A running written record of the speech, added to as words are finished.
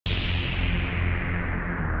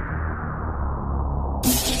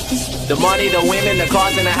The money, the women, the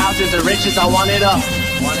cars and the houses, the riches, I want it up.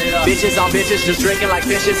 Bitches on bitches, just drinking like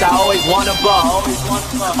fishes, I always want a buck.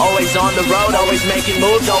 Always on the road, always making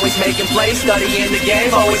moves, always making plays, studying the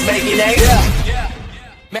game, always making A's.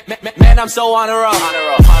 Man, I'm so on a roll.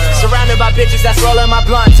 Surrounded by bitches that's rolling my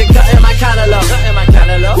blunts and cutting my cantaloupe.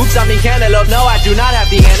 Oops, I mean cantaloupe. No, I do not have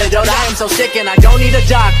the antidote. I am so sick and I don't need a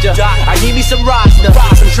doctor. I need me some rasta,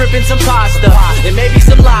 some shrimp and some pasta, and maybe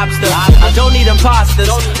some lobster. I don't need imposters,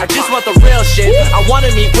 I just want the real shit. I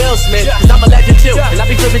wanna meet Will Smith, cause I'm a legend too, and I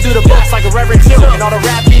be flipping through the books like a reverend too. And all the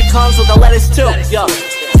rap beef comes with the lettuce too. Yo,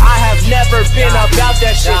 I have never been about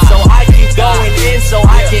that shit, so I keep going in so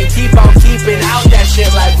I can keep on keeping out that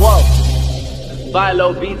shit like whoa.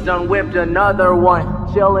 Philo beats done whipped another one.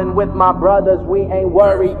 Chillin' with my brothers, we ain't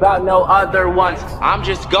worried about no other ones. I'm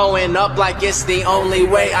just going up like it's the only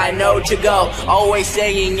way I know to go. Always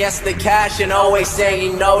saying yes to cash and always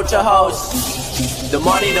saying no to hoes. The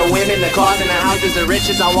money, the women, the cars and the houses, the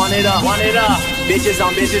riches, I want it up. Bitches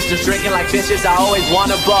on bitches, just drinking like fishes, I always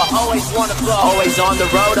want a buck. Always on the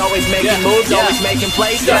road, always making moves, always making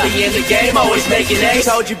plays, studying the game, always making A's.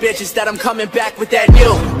 Told you bitches that I'm coming back with that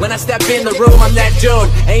new. When I step in the room, I'm that dude.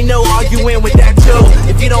 Ain't no arguing with that too.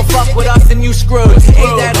 If you don't fuck with us, then you screwed.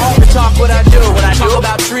 Ain't that hard to talk what I do? What I talk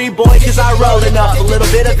about tree boy, cause I roll enough. A little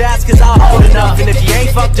bit of ass, cause I hold enough. And if you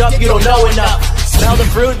ain't fucked up, you don't know enough. Smell the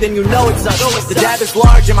fruit, then you know it's us. The dab is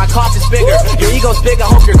large and my cost is bigger. Your ego's big, I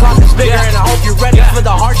hope your cost is bigger. And I hope you're ready for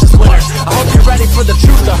the harshest winter. I hope you're ready for the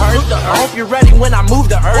truth to hurt. I hope you're ready when I move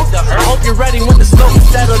the earth. I hope you're ready when the smoke is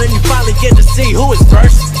settled and you finally get to see who is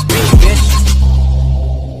first. Me, bitch.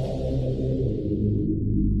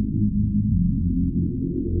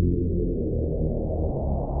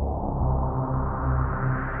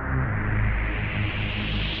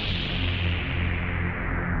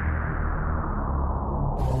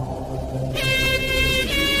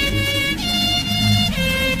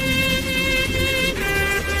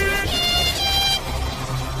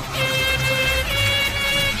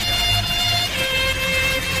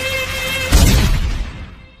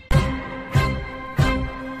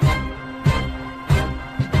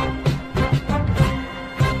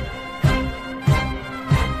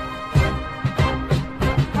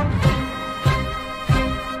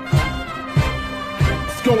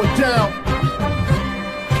 Going down.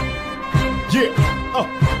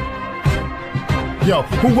 Yo,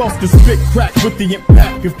 who else can spit crack with the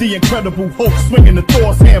impact? If the Incredible Hulk swinging the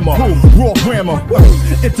Thor's hammer, raw grammar,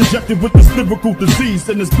 interjected with this lyrical disease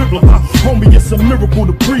and this biblical. Homie, it's a miracle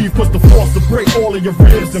to breathe, cause the force to break all of your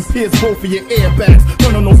ribs and pierce both of your airbags.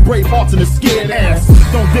 None of those brave hearts and the scared ass.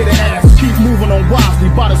 Don't dare to ask, keep moving on wisely.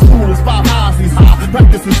 By the school is 5 highs, these high,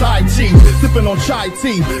 practicing Tai Chi, sipping on chai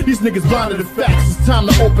tea. These niggas blinded to facts, it's time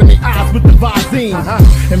to open their eyes with the Visine.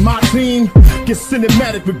 And my team gets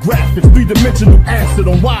cinematic with graphics, 3-dimensional acid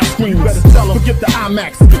on widescreen. Better tell them, forget the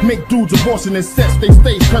IMAX, make dudes abortion and sex. They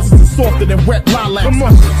stage presence is softer than wet lilacs.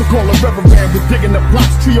 So call a reverend, we're digging the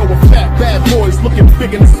blocks. Trio of fat bad boys looking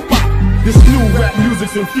big in the spot. This new rap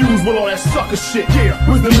music's infused with all that sucker shit. Yeah,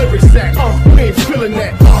 where's the lyrics at? We ain't feeling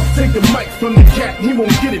that. Take the mic from the cat, he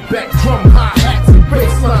won't get it back. Drum, hi-hats, and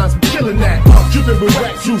bass lines, we killing that. Dripping with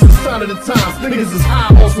rap juice, the sign of the times. Niggas is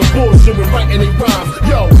high on some bullshit with writing they rhymes.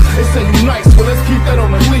 Yo, they say you nice, but let's keep that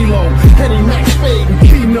on the Lilo. Henny, Max, Spade, and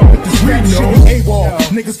Keno. This rap shit was AWOL.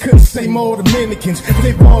 Niggas couldn't say more to mannequins.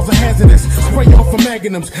 They balls are hazardous. Spray off for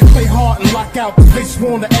magnums. Play hard and lock out, cause they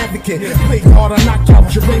sworn to advocate. Play hard and knock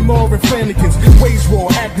out your Raymore and Flanagans. Ways raw,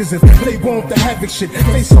 act as if they want the havoc shit.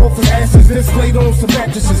 Face off as asses, this laid on some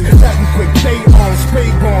mattresses. Latin quick, they on, spray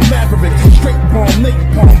bomb, maverick. Straight bomb,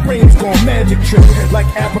 naked bomb, brains gone magic trick. Like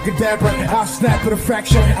abracadabra, I'll snap with a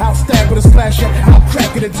fraction. I'll stab with a slasher. I'll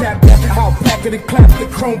crack it and tap ya. I'll pack it and clap the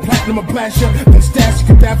chrome platinum a blasher. Then stash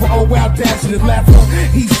cadaver, oh wow, dashing and laughter.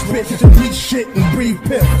 He spit, bleach shit and breathe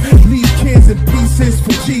pip. Leave kids in pieces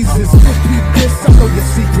for Jesus. Beat this, I know your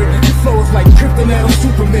secret. Your flow is like kryptonite on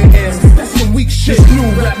Superman ass. That's some weak shit. This new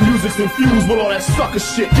rap music's infused with all that sucker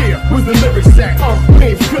shit. Yeah, where's the lyrics at? We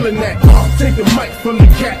ain't feeling that. Take the mic from the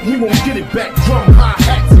cat, he won't get it back. Drum,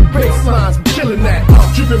 hi-hats, and bass lines, we killing that.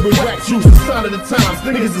 Dripping with rap juice, the sign of the times.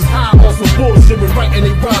 Niggas is high on some bullshit with writing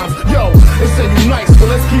they rhymes. Yo, they say you nice, but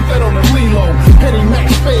let's keep that on the Lilo. Henny,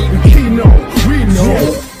 Max, Spade, and Keno. We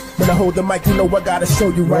know. When I hold the mic, you know I gotta show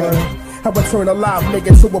you right. How I turn a live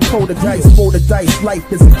nigga to a poltergeist. Roll the dice, life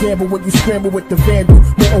is a gamble when you scramble with the vandal.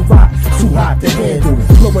 More rock, too hot to handle.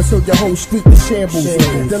 Flow until your whole street is shambles.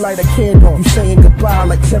 The light a candle, you saying goodbye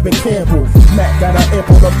like Kevin Campbell. Mac got an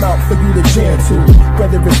ample amount for you to jam to.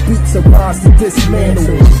 Whether it's beats or rhymes to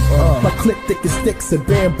dismantle. My click thick as sticks and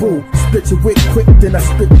bamboo. Split your wit quick, then I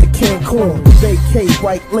split the Cancun. Vacay,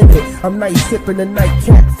 white limit. I'm night sipping a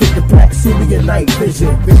nightcap. Fit the black, see me in night vision.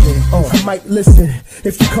 I might listen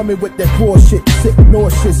if you come in with that bullshit. Sick,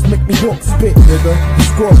 nauseous, make me walk, spit, nigga.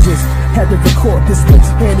 It's gorgeous. Had to record this bitch,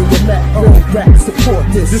 handing that. Rap, support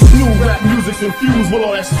this. This new rap music's infused with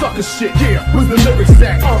all that sucker shit. Yeah, where's the lyrics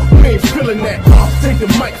at? We ain't feeling that. Take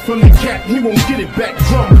the mic from the cat, he won't get it back.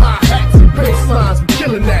 Drum, hi-hats, and bass lines, we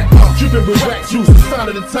killing that. Dripping with rap juice, the sign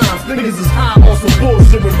of the times. Niggas is high on some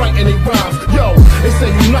bullshit with writing they rhymes. Yo, they say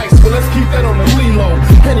you nice, but let's keep that on the Lilo.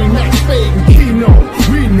 Henny, Max, Fade, and Keno,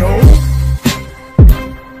 we know.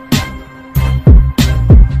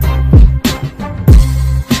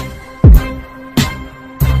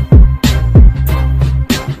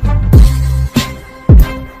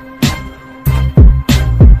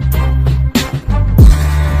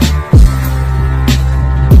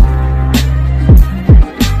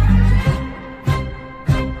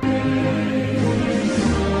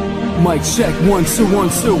 Mic check, 1, 2, 1,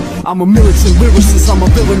 2. I'm a militant lyricist, I'm a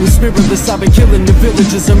villain who's spiritless. I've been killing the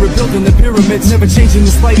villages and rebuilding the pyramids. Never changing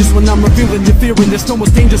the slightest when I'm revealing the fear. And there's no more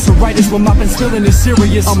dangerous to writers when my pen's feeling is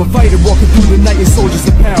serious. I'm a fighter walking through the night in soldier's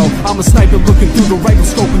apparel. I'm a sniper looking through the rifle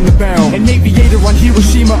scope in the barrel. An aviator on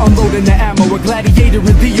Hiroshima unloading the ammo. A gladiator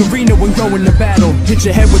in the arena when going to battle. Hit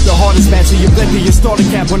your head with the hardest match so you bled to your starter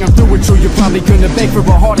cap. When I'm through with you, you're probably gonna beg for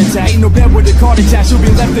a heart attack. Ain't no bed with a card attached, you'll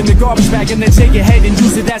be left in the garbage bag. And then take your head and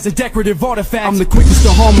use it as a decorative artifact. I'm the quickest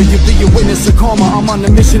to harm you, be a witness of karma. I'm on a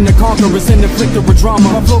mission to conquer, is an inflictor of drama.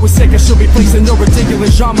 My flow is sick, I should be placed in no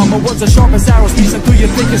ridiculous genre. My words are sharp as arrows, piercing through your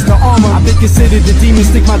thickest of armor. I've been considered a demon,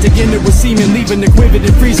 stick my dick in it with semen. Leaving it quivered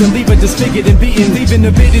and freezing, leaving disfigured and beaten. Leaving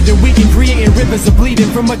abated and weakened, creating rivers of bleeding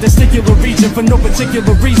from a testicular region for no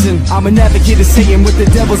particular reason. I'm an advocate of Satan with the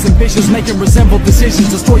devil's ambitions, making resemble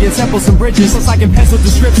decisions, destroying temples and bridges. Since I can pencil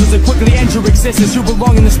descriptions and quickly end your existence. You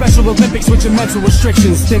belong in the Special Olympics with your mental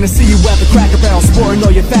restrictions. Then I see you at the Cracker Barrel, sporting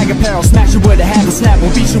all your fag apparel. Smash you with a hammer, snap,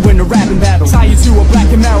 will beat you in a rapping battle. Tie you to a black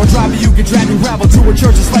Camaro, driver you get dragged and gravel to a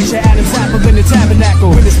church and slice your Adam's apple in the tabernacle.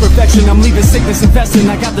 When it's perfection, I'm leaving sickness infesting.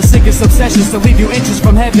 I got the sickest obsessions to leave you inches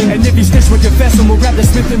from heaven. And if you stitch with confessing, we'll grab the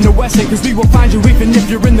Smith and the Wesson, cause we will find you even if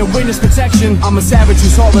you're in the witness protection. I'm a savage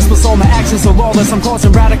who's heartless, plus all my actions are lawless. I'm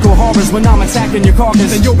causing radical horrors when I'm attacking your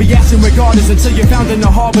carcass. And you'll be acting regardless until you're found in the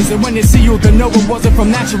harbors. And when they see you, they'll know it wasn't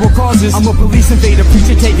from natural causes. I'm a police invader,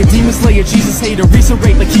 preacher taker, demon slayer, Jesus hater, recent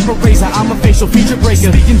rate like keep a razor. I'm a facial feature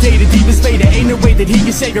breaker, speaking data, demons vader. Ain't no way that he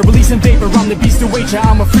can say her, releasing vapor. I'm the beast of nature,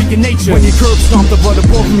 I'm a freak in nature. When you curb stomp the blood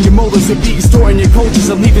pour from your molars, will be storing your coaches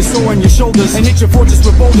and leave it sore on your shoulders. And hit your fortress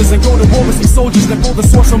with boulders and go to war with some soldiers. Then pull the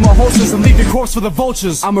swords from our horses and leave your corpse for the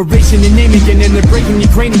vultures. I'm erasing your name again and they're breaking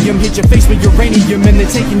your cranium. Hit your face with uranium and they're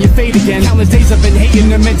taking your fate again. Countless days I've been hating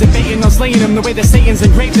them and debating on slaying them the way that Satan's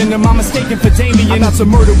engraved in them. I'm mistaken for Damien. I'm out to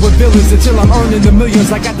murder with villains until I'm earning the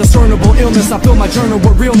millions. I got discernible illness, I fill my journal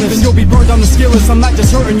with realness. Then you'll be burned on the skillets. I'm not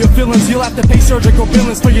just hurting your feelings, you'll have to pay surgical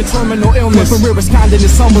billings for your terminal illness. From where it's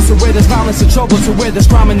kindness humble to where there's violence and trouble, to where there's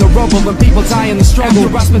crime in the rubble and people die in the struggle.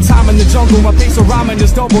 After I spend time in the jungle, my pace of rhyming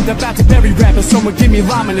is doubled. They're about to bury rappers, someone give me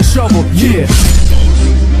lime and a shovel. Yeah.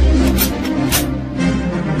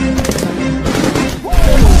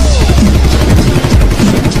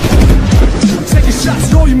 Taking shots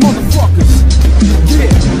at all you motherfuckers. Yeah,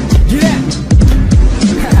 get at me.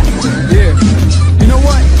 Yeah, you know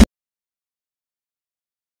what?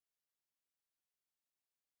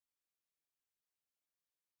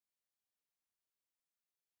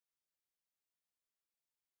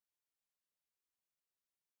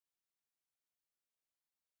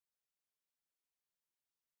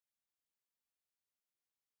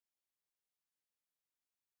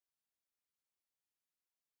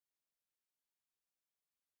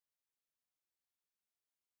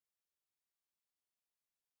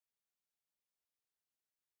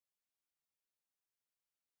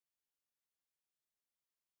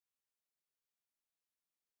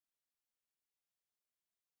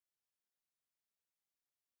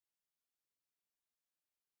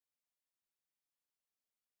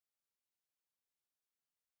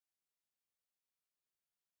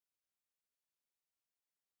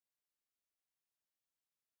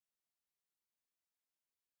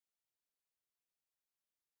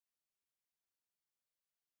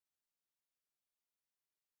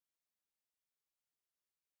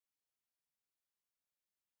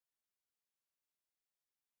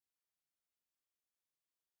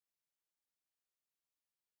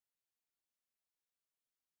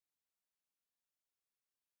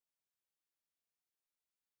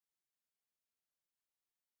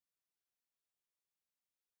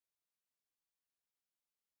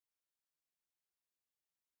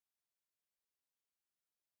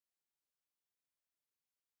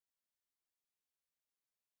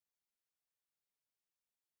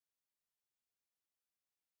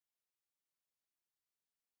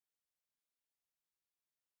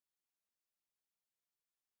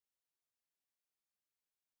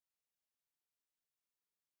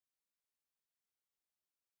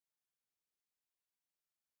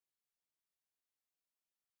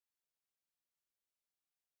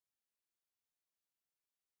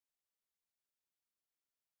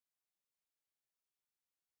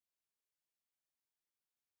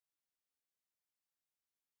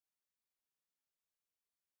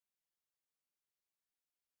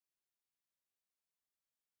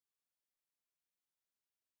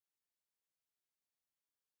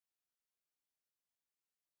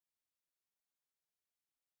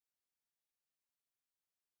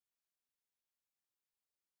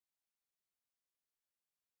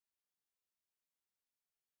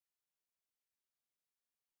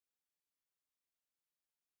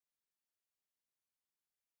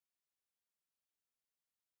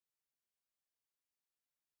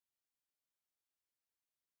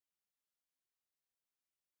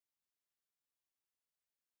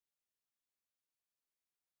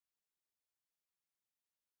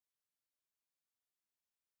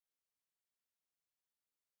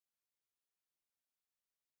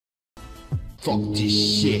 Fuck this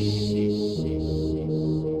shit.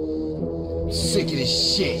 Sick of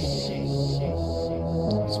this shit.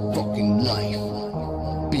 It's fucking life.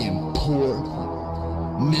 Being poor,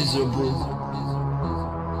 miserable,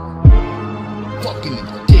 fucking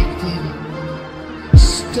addicted,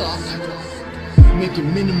 stuck,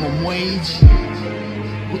 making minimum wage.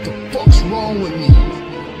 What the fuck's wrong with me?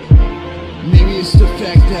 Maybe it's the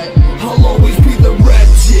fact that I'll always be the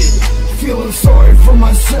wretched, feeling sorry for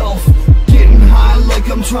myself, getting high like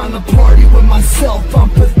I'm trying to party with myself. I'm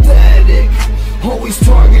pathetic, always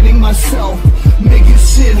targeting myself, making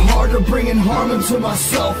shit harder, bringing harm into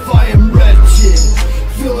myself. I am wretched,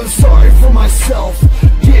 feeling sorry for myself,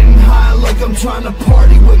 getting high like I'm trying to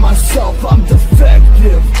party with myself. I'm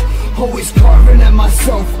defective, always carving at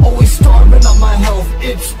myself, always starving on my health.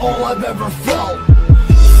 It's all I've ever felt.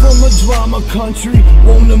 From a drama country,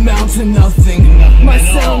 won't amount to nothing. My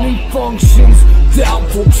sounding functions,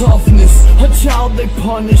 doubtful toughness. A child they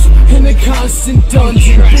punish in a constant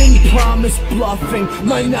dungeon. Been promised bluffing,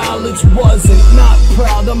 my knowledge wasn't. Not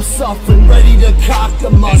proud, I'm suffering, ready to cock the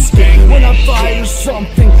musket. When I fire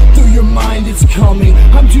something, through your mind it's coming.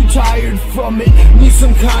 I'm too tired from it, need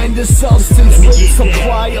some kind of substance with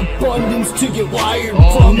supply abundance to get wired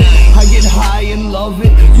from it. I get high and love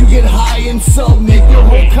it, you get high and submit. Your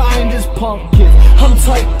whole kind is pumpkin, I'm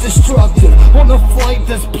type destructive, on a flight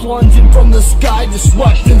that's plunging from the sky,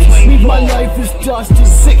 disrupting. Leave my life is dusty,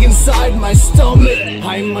 sick inside my stomach.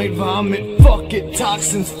 I might vomit, fuck it,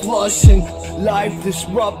 toxins flushing, life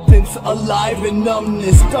disruptance, alive in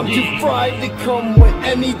numbness. I'm too fried to come with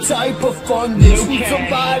any type of funding. Need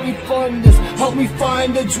somebody fund this, help me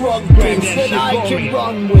find a drug bench that I can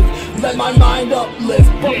run with. Let my mind uplift,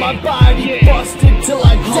 but my body busted till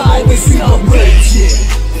I die with wretched,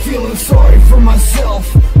 feeling sorry for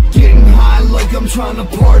myself, getting high like I'm trying to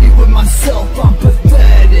party with myself. I'm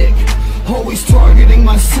pathetic, always targeting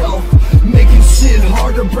myself, making shit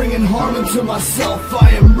harder, bringing harm into myself. I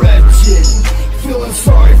am wretched, feeling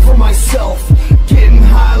sorry for myself, getting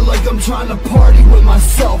high like I'm trying to party with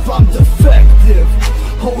myself. I'm defective,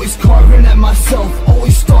 always carving at myself,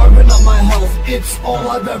 always starving on my health. It's all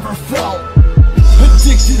I've ever felt.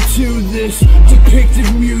 Addicted to this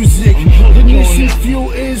depicted music. Ignition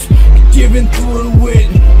fuel is given through it.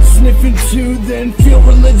 Sniffing to then feel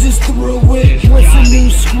religious through it. Listen new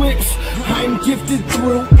scripts, I'm gifted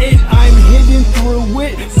through it. I'm hidden through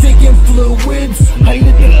it, thinking fluids I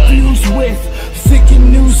lit the fuse with,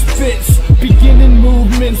 thinking news fits, beginning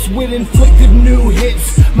movements with inflictive new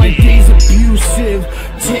hits. My days abusive,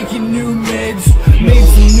 taking new meds, made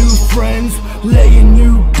some new friends, laying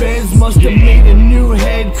new beds. Must have made a new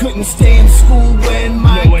head, couldn't stay in school when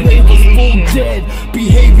my grade was full dead.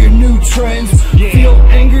 Behavior new trends, feel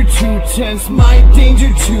anger too tense, my danger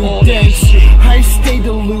too dense. I stay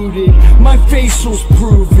deluded, my facials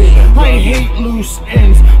prove it. I hate loose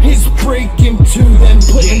ends, it's breaking to them,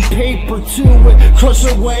 putting paper to it, crush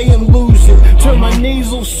away and lose it. Turn my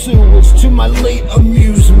nasal sewage to my late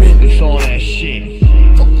amusement. It's all that shit.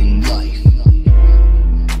 Fucking life,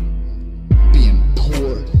 being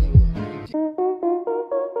poor.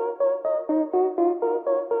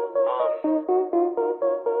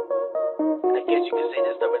 I guess you could say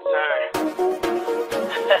this the return.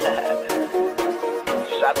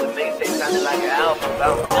 Shot the mixtape, sounded like an album.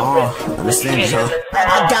 Understand, huh?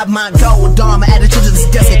 I got my gold on, my attitude is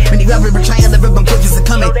disgusting. When you ever betraying, the ribbon quickest are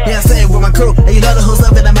coming. Yeah, I'm saying with my crew, and you know the hoes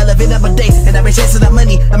love it. I'm elevating up my day, and I've been chasing that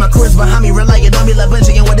money. And my crew is behind me, relying on me like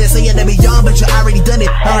Bungie. And what they saying, they be young, but you already done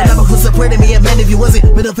it. I remember who supported me, and man, if you wasn't,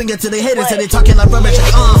 middle finger to the haters, and they talking like rubbish,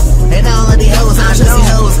 like, and all of these hoes, I'm just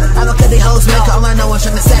these hoes. I don't cut these hoes, man, all I know, I'm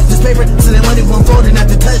trying to sack this paper, so they money won't fold and not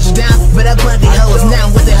to touch down. But I put these hoes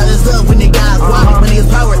now, what the hell is love when they got why? Money is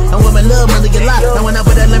power, and women love money a lot. Now when I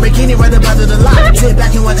put that Lamborghini right about to the lot, sit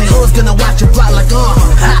back and watch the hoes gonna watch it fly like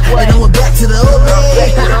and I went back to the old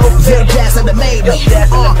way. Zero gas at the made me.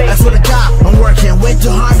 That's what I got. I'm working way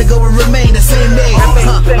too hard to go and remain the same day.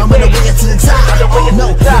 I'm on the way to the top.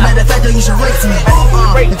 No matter the fact that you should race me.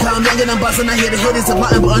 The calm young and I'm busting. I hear the hit is a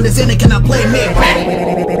button, but understanding cannot play me.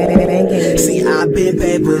 See, I've been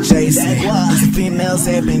paper chasing. These females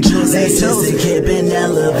have been choosing. Since the kid been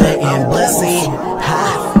elevating, but see,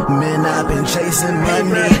 man, I've been chasing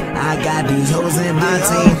money. I got these hoes in my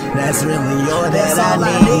team. That's really all that I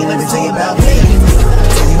need. Let me tell you about me.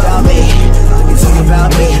 Tell you about me. Let me tell you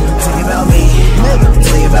about me. Tell you about me. Let me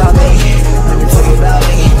tell you about me. Let me tell you about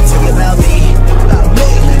me. Tell you about me.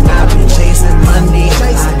 Man, I've been chasing money.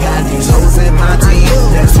 I got these hoes in my team.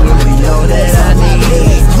 That's really all that I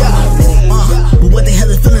need. What the hell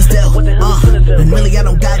is feelings though? And really I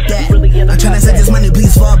don't got that. I'm trying to save this money,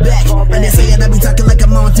 please fall back. And they say I be talking like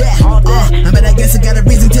I'm on that. I'm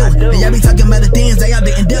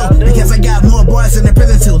to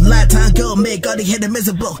prison too. Lifetime goal, make all the haters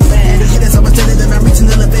miserable. And the haters always telling that I'm reaching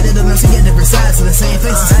the elevator, and I'm seeing different sides to the same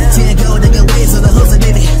faces. 10 gold, they got ways, so the hoes are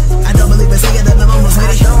dating. I don't believe it's saying that I'm almost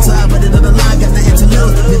ready. So I put it on the line, got nothing to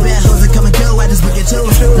lose. The bad hoes that come and go, I just look at you.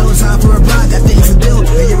 No time for a bride, got things to do.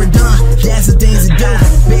 And you're done, that's the things to do.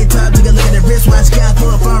 Big time, take a look at the wristwatch, got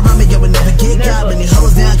pull up around me, yo, would never get caught. When these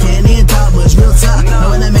hoes down, can't even talk, but it's real talk.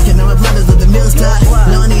 No, when I'm making no replies with the meals talk.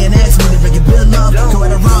 Lonely and ask me to break a bill off. Go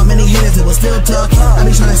right around, many hitters that will still talk. I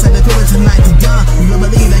be trying to set the people tonight to dawn. You don't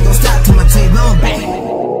believe they gon' stop till my team on bang.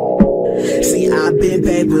 See, I've been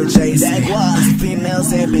paper chasing.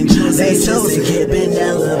 Females have been choosing. They chose to keep it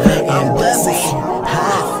elevating. I'm blessed.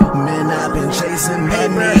 Man, I've been chasing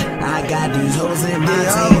paper. I got these hoes in my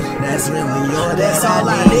team. That's really all that's all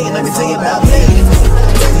I need. Let me tell you about me.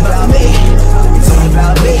 Tell you about me. Tell you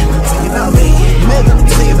about me. Tell you about me. Let me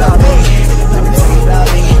tell you about me. Let me tell you about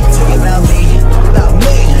me. Tell you about me. About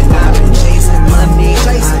me. I've been chasing money. I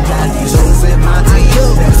got these hoes in my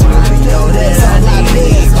team. That's really all that's all I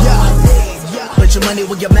need. Put your money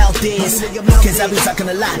where your mouth is, cause I be talking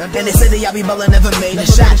a lot. And they say that y'all be ballin', never made a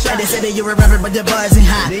shot. And they say that you're a rapper, but your bars ain't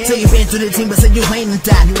hot. So you been through the team, but said you ain't the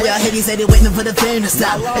top. Y'all hear you say they waiting for the fame to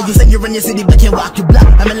stop. And you say you're in your city, but can't walk your block.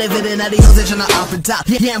 I'ma live it in all these hoes that tryna off the top.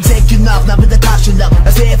 Yeah, I'm taking off, now with the caution up.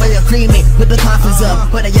 I say if I creamy, with the confidence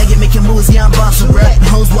up. But I get making moves, yeah, I'm bossing, bruh.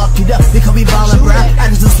 The hoes walk it up, because we ballin', bruh.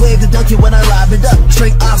 I just swave the donkey when I lob it up.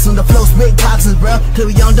 Straight off on the flow, big toxins, bruh.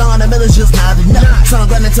 Till we on dawn, the miller's just nodding up. So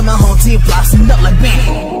I'm running to my whole team, flossing up like bam.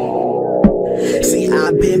 See,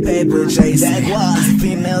 I've been paper chasing.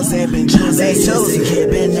 Females have been choosing. They chose to keep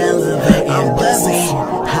it elevating. I'm blessed.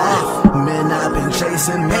 Man, I've been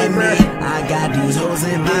chasing paper. I got these hoes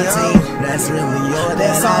in my team. That's really all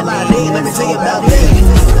that's all I need. Let me tell you about me.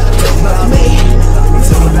 Tell you about me.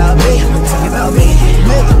 Tell you about me. Tell you about me.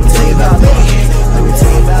 Let me tell you about me. Let me tell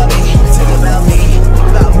you about me. Tell you about me.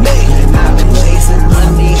 About me. I've been chasing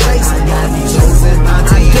money. I got these hoes in my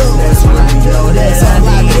team. That's really all that's all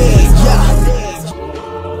I need.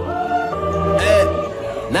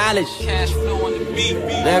 Knowledge, cash flow on the beat,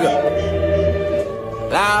 nigga.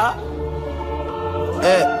 Loud,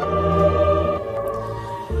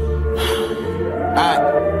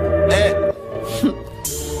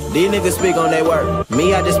 These niggas speak on their work.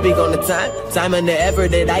 Me, I just speak on the time and the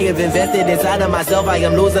effort that I have invested inside of myself. I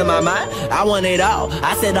am losing my mind. I want it all.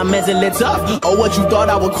 I said I'm mentally tough. Oh, what you thought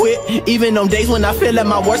I would quit? Even on days when I feel at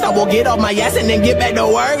my worst, I will get off my ass and then get back to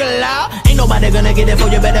work. Loud. Ain't nobody gonna get it for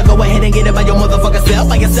you. Better go ahead and get it by your motherfucking self.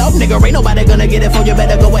 By yourself, nigga. Ain't nobody gonna get it for you.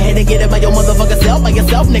 Better go ahead and get it by your motherfucking self. By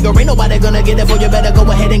yourself, nigga. Ain't nobody gonna get it for you. Better go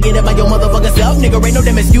ahead and get it by your motherfucking self, nigga. Ain't no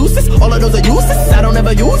damn excuses. All of those are useless. I don't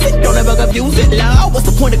ever use it. Don't ever confuse it. Loud. What's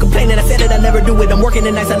the point of complaining? I said it, I never do it. I'm working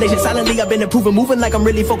in isolation. Silently, I've been improving. Moving like I'm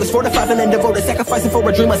really focused. Fortified and devoted. Sacrificing for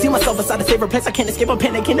a dream. I see myself inside a favorite place. I can't escape. I'm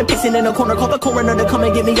panicking and pissing in a corner. Call the coroner to come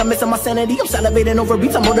and get me. I'm missing my sanity. I'm salivating over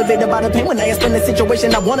beats. I'm motivated by the pain. When I explain the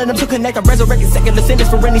situation, I wanted them to connect. I'm resurrecting secular sentence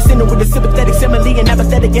for any sinner with a sympathetic simile and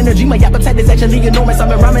apathetic energy. My appetite is actually enormous.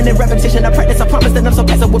 I'm in rhyming and repetition. I practice. I promise that I'm so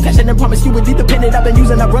passive with passion and promise you would be dependent. I've been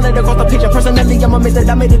using. I run it across the picture. Personally, I'm amazed that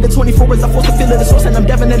I made it to 24 as I force to feel it. The source, and I'm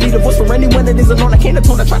definitely the voice for anyone that is alone. I can't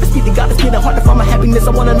atone. I try to speak to God. It's getting hard to find my happiness.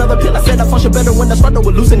 I want another pill. I said I function better when I struggle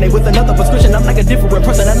with hallucinate with another prescription. I'm like a different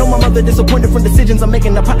person. I know my mother disappointed from decisions I'm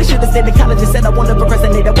making. I probably should have stayed in college and said I wanted to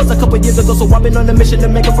procrastinate. That was a couple years ago, so I've been on a mission to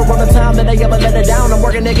make up for all the time that I ever let her down. I'm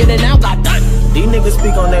working to get it now. God damn. These niggas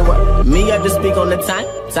speak on their work. Me, I just speak on the time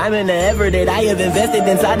and the effort that I have invested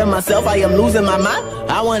inside of myself. I am losing my mind.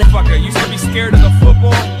 I want to fucker. You should be scared of the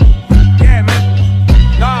football. Yeah,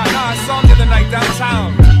 man. Nah, I saw him the other night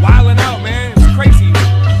downtown, wilding out, man. It's crazy,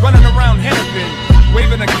 running around Hennepin,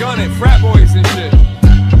 waving a gun at frat boys and shit.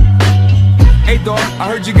 Hey, dog, I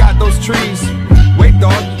heard you got those trees. Wait,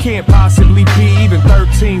 dog, you can't possibly be even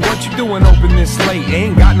 13. What you doing open this late?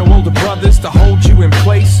 Ain't got no older brothers to hold you in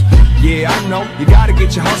place. Yeah, I know, you gotta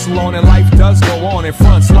get your hustle on, and life does go on. It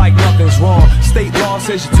fronts like nothing's wrong. State law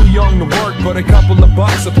says you're too young to work, but a couple of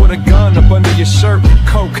bucks will put a gun up under your shirt.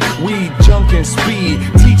 Coke, weed, junk, and speed.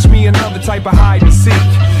 Teach me another type of hide and seek.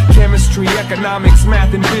 Chemistry, economics,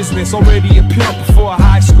 math, and business. Already a pimp before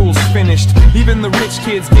high school's finished. Even the rich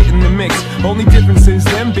kids get in the mix. Only difference is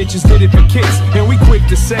them bitches did it for kicks. And we quick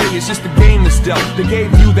to say it's just a game that's dealt. They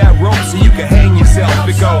gave you that rope so you could hang yourself.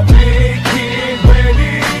 It go, big kid, where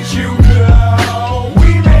did you go?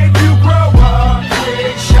 We made you grow up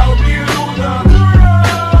quick, showed you the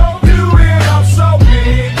road. Do it all so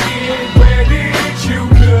big kid, where did you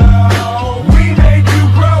go? We made you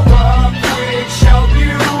grow up quick, showed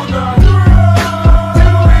you the road. Do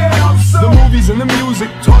it all so. The movies and the music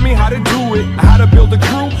taught me how to do it, how to build a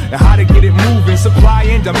crew, and how to get it moving. Supply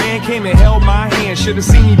and demand came and held my hand. man. Should've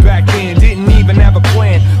seen me back then, didn't even have a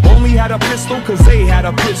plan. Only had a pistol cause they had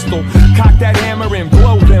a pistol. Cock that hammer and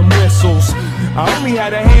blow them whistles. I only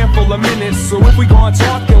had a handful of minutes, so if we gon'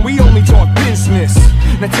 talk, then we only talk business.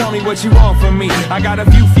 Now tell me what you want from me. I got a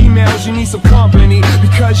few females, you need some company,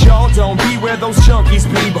 because y'all don't be where those junkies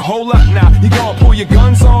be. But hold up now, you gon' pull your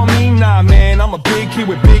guns on me? Nah man, I'm a big kid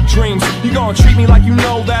with big dreams. You gon' treat me like you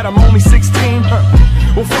know that I'm only 16?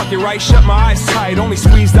 Well fuck it, right, shut my eyes tight. Only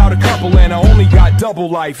squeezed out a couple and I only got double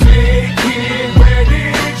life. Big kid, where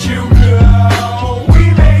did you go?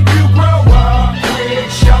 We made you grow up quick,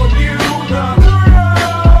 showed you the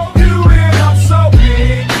world. Do it up so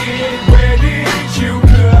big kid, where did you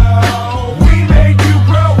go? We made you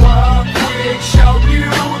grow up quick, showed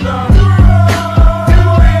you the world. Do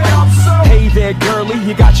it up so. Hey there girlie,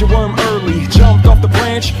 you got your worm early. Jumped off the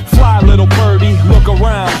branch, fly little birdie. Look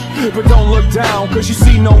around, but don't look down, cause you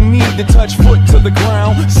see no need to touch foot to the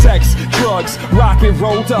ground. Sex, drugs, rock and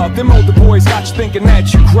rolled up. Them older boys got you thinking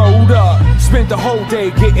that you growed up. Spent the whole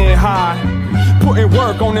day getting high, putting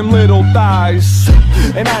work on them little thighs.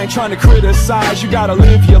 And I ain't trying to criticize, you gotta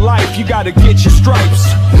live your life, you gotta get your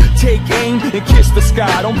stripes. Take aim and kiss the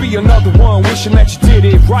sky. Don't be another one wishing that you did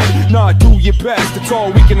it right. Nah, do your best, that's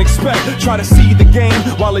all we can expect. Try to see the game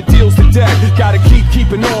while it deals the deck. Gotta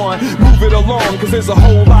keeping on, move it along, cause there's a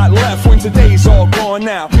whole lot left when today's all gone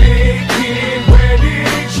now. Big kid, where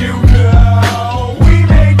did you go? We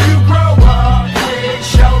made you grow up quick,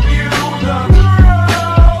 showed you the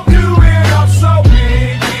world. Do it up so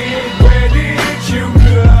big kid, where did you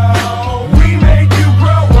go? We made you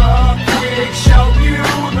grow up quick, showed you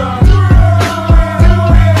the world. Do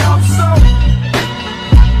it up so.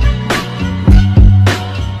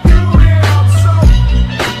 Do it up so. Do it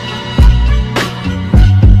up so.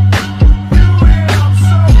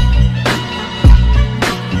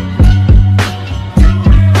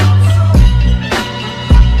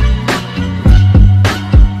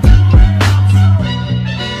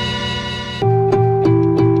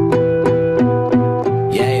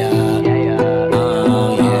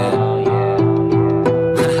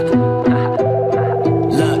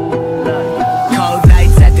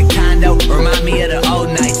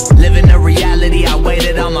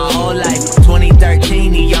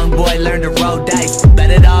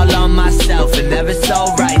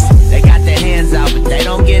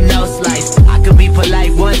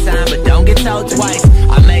 Twice,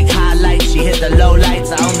 I make highlights, she hit the low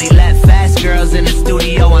lights. I only let fast girls in the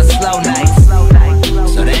studio on slow nights,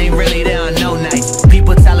 so they ain't really there on no nights.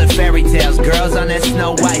 People telling fairy tales, girls on that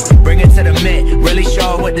Snow White. Bring it to the Met, really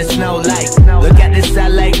show her what the snow like. Look at this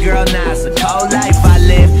LA girl now, it's a cold life I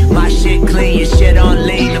live. My shit clean, your shit on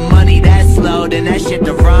lean. The money that slow, then that shit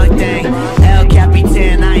the wrong thing. El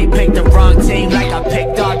Capitan, I ain't picked the wrong team. Like I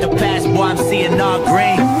picked off the pass, boy, I'm seeing all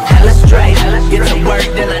green. Hella straight, get to work,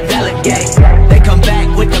 then I delegate. They come back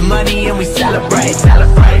with the money and we celebrate.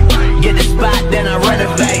 Get the spot, then I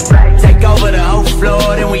renovate. Take over the whole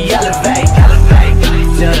floor, then we elevate.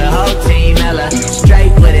 Till the whole team hella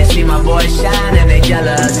straight with it. See my boys shine and they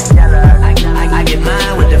jealous. I get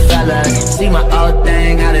mine with the fellas. See my old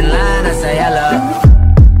thing out in line, I say hello.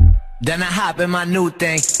 Then I hop in my new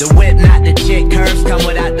thing. The whip, not the chick, curves come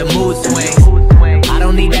without the mood swings. I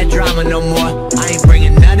don't need that drama no more. I ain't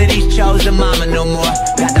bringing none of these chosen mama no more.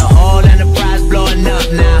 Got the whole enterprise blowing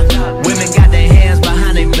up now. Women got their hands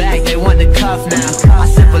behind their back, they want the cuff now. I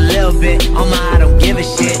sip a little bit on my I don't give a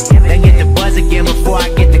shit. Then get the buzz again before I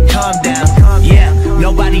get to calm down. Yeah,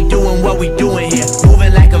 nobody doing what we doing here.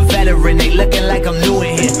 Moving like a veteran, they looking like I'm new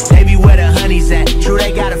in here. They be where the honey's at, true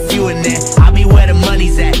they got a few in there. I be where the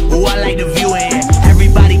money's at, ooh I like the view in here.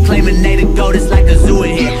 Everybody claiming they the GOAT, it's like a zoo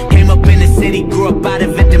in here. Came up in the city, grew up out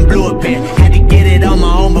of it, then blew up here. Had to get it on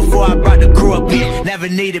my own before I brought the crew up here. Never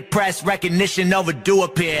needed press recognition, overdue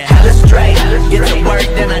up here. Hella straight, get to work,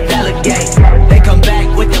 then I delegate. They come back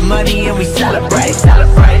with the money and we celebrate.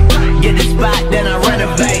 Get the spot, then I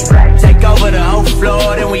renovate. Take over the whole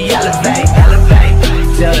floor, then we elevate.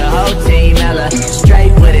 Till the whole team hella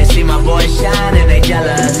straight with it. See my boys shine and they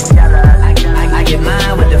jealous. I get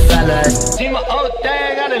mine with the fellas. See my old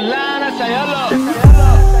thing out in line, I say hello.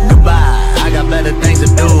 Goodbye, I got better things to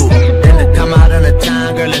do than to come out on the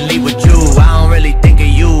time, girl, and leave with you. I don't really think of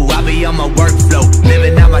you, I be on my workflow.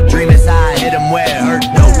 Living out my dream is how I hit them where it hurt,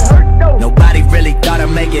 no. Nobody really thought I'd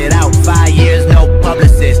make it out. 5 years, no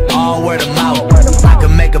publicist, all word of mouth. I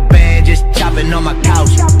could make a band just chopping on my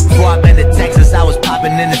couch. Before I been to Texas, I was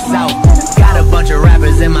popping in the South. Got a bunch of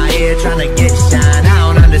rappers in my ear trying to get shine. I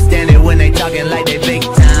don't understand it when they talking like they big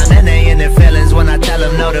time. And they in their feelings when I tell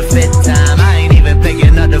them no the 5th time. I ain't even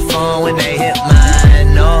picking up the phone when they hit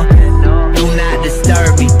mine, no. Do not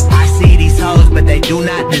disturb me. I see these hoes, but do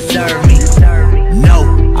not deserve me. No,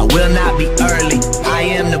 I will not be early. I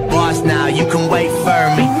am the boss now, you can wait for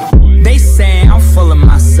me. They say I'm full of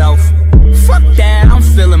myself. Fuck that, I'm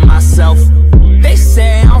feeling myself. They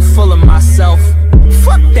say I'm full of myself.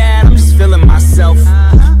 Fuck that, I'm just feeling myself.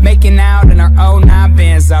 Making out in her 09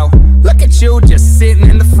 Benzo. Look at you just sitting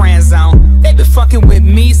in the friend zone. They been fucking with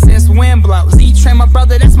me since wind blows. E-Train my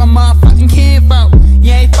brother, that's my motherfucking kinfolk.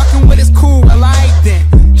 You ain't fucking with us, cool, I like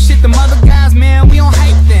them. Shit, them other guys, man, we don't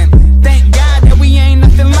hype them. Thank God that we ain't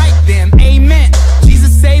nothing like them. Amen. Jesus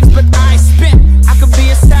saves, but I spent. I could be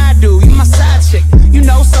a side dude, you my side chick. You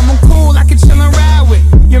know someone cool I could chill and ride with.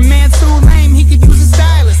 Your man too lame, he could use a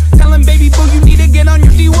stylist. Tell him, baby boo, you need to get on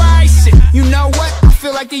your DY shit. You know what? I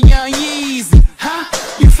feel like a young Yeezy. Huh?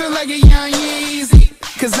 You feel like a young Yeezy?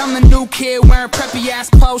 Cause I'm the new kid wearing preppy ass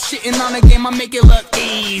clothes. Shitting on the game, I make it look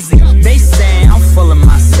easy. They say I'm full of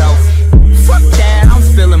myself. Fuck that, I'm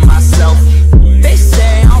feeling myself. They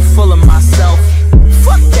say I'm full of myself.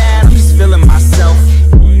 Fuck that, I'm just feeling myself.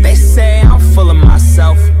 They say I'm full of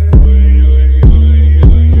myself.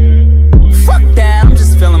 Fuck that, I'm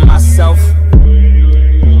just feeling myself.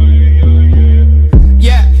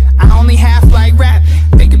 Yeah, I only half like rap.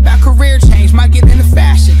 Think about career change, might get into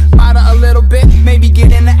fashion. Model a little bit, maybe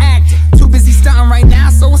get into acting. Too busy stunting right now,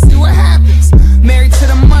 so we'll see what happens. Married to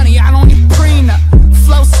the money, I don't need prenup.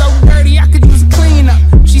 Flow so dirty, I could use a cleanup.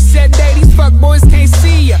 She said, "Day, these fuck boys can't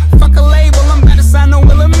see ya. Fuck a label, I'm about to sign no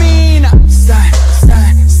Wilhelmina." Stun.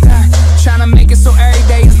 Tryna make it so every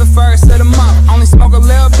day is the first of the month. Only smoke a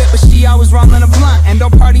little bit, but she always rolling a blunt. And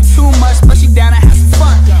don't party too much, but she down to have some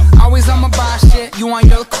fun. Always on my boss shit, you on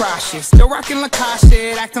your cross shit. Still rockin' Lacoste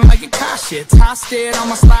shit, acting like a cost shit. Tossed it,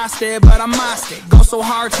 almost lost it, but I mossed it. Go so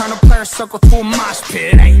hard, turn a player circle to a mosh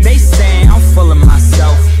pit. Ay, they say I'm full of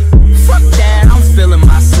myself. Fuck that, I'm feeling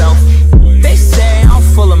myself. They say I'm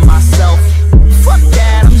full of myself. Fuck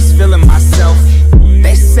that, I'm just feeling myself.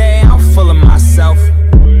 They say I'm full of myself.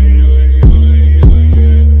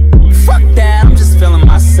 Fuck that, I'm just feeling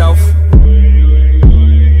myself.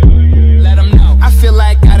 Let them know. I feel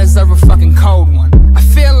like I deserve a fucking cold one. I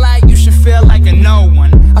feel like you should feel like a no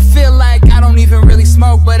one. I feel like I don't even really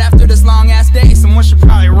smoke, but after this long ass day, someone should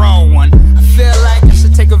probably roll one. I feel like I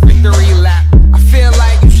should take a victory lap. I feel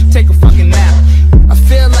like you should take a fucking nap. I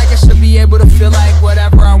feel like I should be able to feel like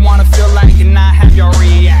whatever I wanna feel like and not have y'all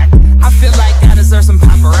react. I feel like I deserve some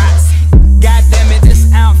paparazzi. God damn it,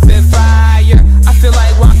 this outfit fire. I feel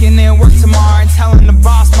like walking in work tomorrow and telling the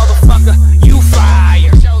boss, motherfucker, you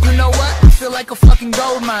fire. You know what? I feel like a fucking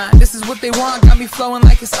gold mine. This is what they want, got me flowing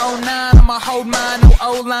like it's 09. I'ma hold mine, no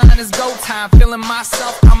O-line, it's go time. Feeling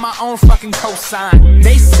myself, I'm my own fucking cosign.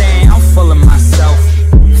 They say I'm full of myself.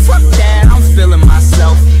 Fuck that, I'm feeling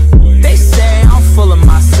myself. They say I'm full of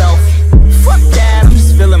myself. Fuck that, I'm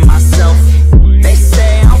just feeling myself. They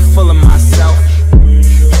say I'm full of myself.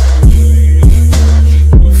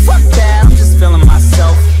 Fuck that, I'm just feeling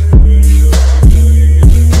myself.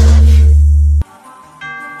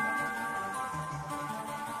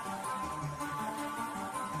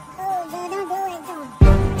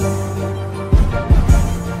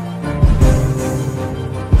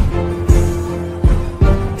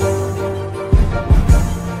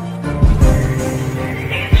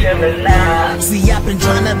 See, I've been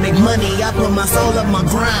trying to make money, I put my soul up my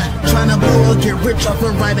grind. Trying to blow or get rich off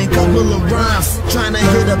of writing a couple of rhymes. Trying to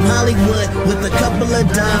hit up Hollywood with a couple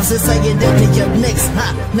of dimes. It's like you did to your next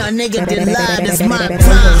ha. Now nigga did lie, it's my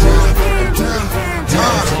time.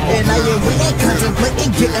 And now you really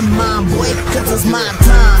contemplating getting mine, boy, cause it's my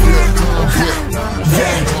time.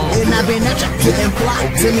 Yeah, and I've been at you getting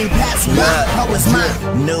blocked till me pass by. Oh, it's mine.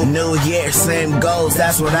 New year, same goals,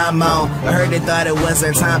 that's what I'm on. I heard they thought it was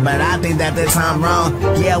their time, but I think that their time wrong.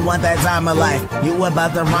 Yeah, I want that time of life. You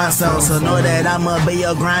about the rhinestone, so know that I'ma be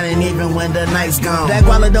your grinding even when the night's gone. That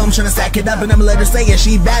Guala Dome tryna stack it up and I'ma let her stay. And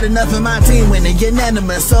she bad enough in my team when they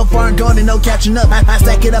unanimous. So far gone and no catching up. I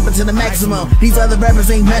stack it up until the maximum. These other rappers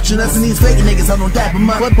ain't matching us and these fake niggas, I don't dap them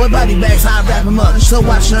up. What body bags, how I wrap them up. So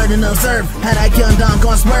watch, learn and observe. How that kill Don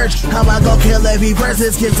gon' splurge. How I go kill every verse.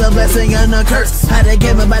 This kid's a blessing and a curse. How they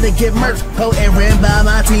give about to get murked. Oh, and ran by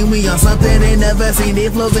my team. We on something they never seen.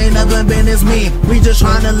 These flows ain't never been as mean. We just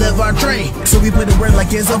tryna live our dream. So we put the work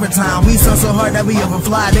like it's overtime. We so hard that we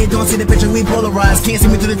overfly. They don't see the picture, we polarize. Can't see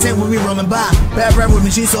me through the tent when we rolling by. Bad rap with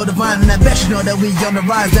me, she's so divine. And I bet you know that we on the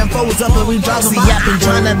rise. Them foes up and we drop. See, I've been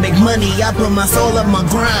tryna make money. I put my soul up my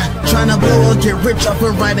grind. Tryna blow or get rich off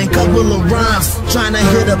of writing a couple of rhymes. Tryna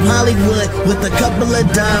hit up Hollywood with a couple of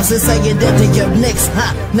dimes. It's how you did to your next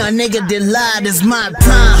ha. Now nigga did lie, it's my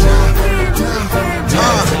time.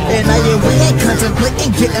 And now you ain't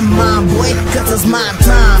contemplating getting mine, boy, cause it's my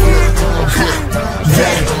time.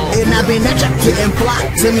 Yeah, and I've been at ya getting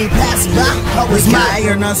flocked to me pass by. Always my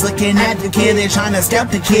ignorance looking at the kid, they trying to step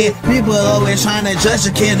the kid. People always trying to judge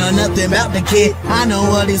the kid, know nothing about the kid. I know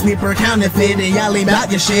all these people counterfeit and y'all ain't about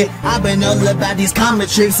your shit. I've been all about these comic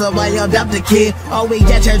tricks, so why y'all about the kid? Always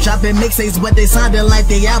at ya dropping mixtapes, but they sounded like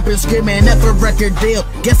they out been screaming up a record deal.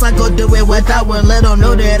 Guess I go do it without one, let them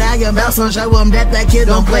know that I am about some, show them that kid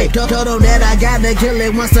don't play. Told them that I gotta kill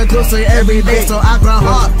it once or closer every day. So I grind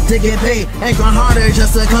hard to get paid and grind harder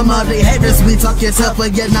just to come up. They haters be talking tough,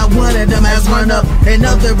 but yet not one of them has run up. And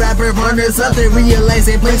other rapper runners up, they realize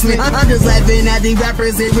they place me. I'm just laughing at these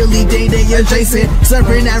rappers, they really think they adjacent.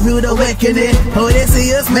 Serving that rude awakening, oh they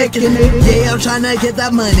see us making it. Yeah, I'm trying to get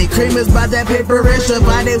that money, cream is by that paper rich,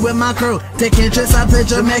 body with my crew. Taking trips out to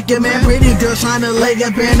Jamaica, man, pretty girls trying to lay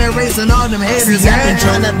up in a race and all them haters. I've been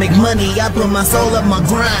trying to make money, I put my soul up my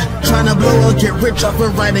grind. Trying to blow or get rich off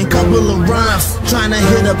of writing couple of rhymes. Trying to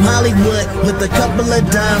hit up Hollywood with a couple of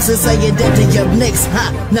dimes. Since I get that to your next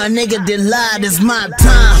hot, now nigga did lie, it's my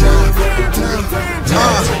time.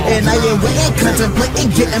 And I ain't waiting, contemplating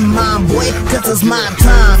getting mine, boy, cause it's my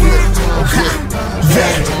time.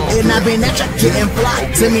 Yeah, and I've been at ya getting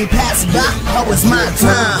flocked to me pass by, oh it's my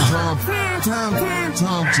time.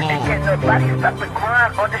 Get nobody stop the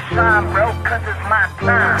grind or the shine, bro, cause it's my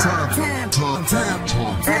time.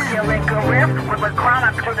 And killing career with a crown,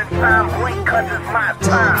 I took the time, boy, cause it's my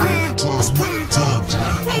time.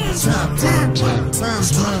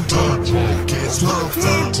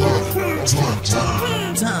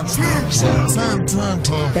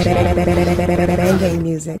 Bang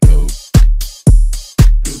music.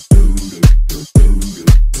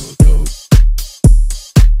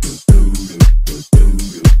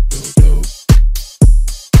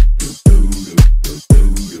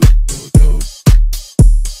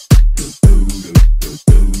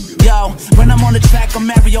 When I'm on the track, I'm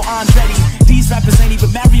Mario Andretti. These rappers ain't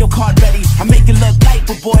even Mario Kart ready. I make it look light,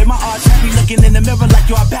 but boy, my art's heavy. Looking in the mirror like,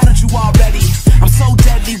 yo, I battled you already. I'm so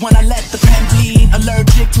deadly when I let the pen bleed.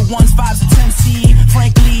 Allergic to 1s, 5s, and 10C.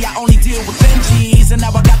 Frankly, I only deal with Benjis, and now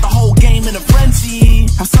I got the whole game in a frenzy.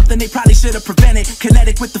 I'm something they probably should have prevented.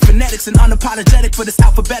 Kinetic with the phonetics and unapologetic for this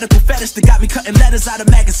alphabetical fetish that got me cutting letters out of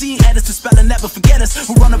magazine edits to spell and never forget us.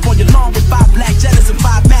 Who run up on your lawn with 5 black Jettas and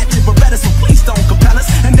 5 matching Berettas, so please don't compel us.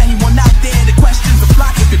 And anyone out there that questions the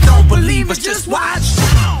flock, if you don't believe us, just watch.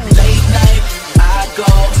 Late night, I go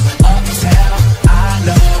uptown, I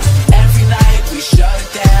know. Every night we shut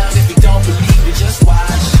it down. If you don't believe it, just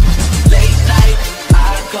watch. Late night,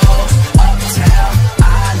 I go uptown,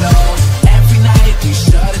 I know. Every night we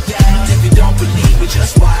shut it down. If you don't believe it,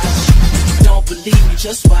 just watch. Don't believe me,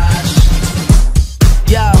 just watch.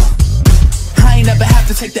 Yo, I ain't never have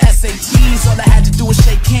to take the SATs. All I had to do was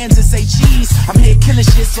shake hands and say cheese. I'm here killing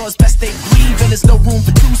shit, so it's best they grieve. And there's no room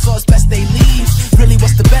for two, so it's best they leave. Really,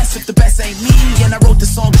 what's the best if the best ain't me? And I wrote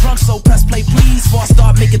this song drunk, so press play please. Before I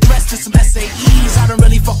start making threats to some SAEs. I don't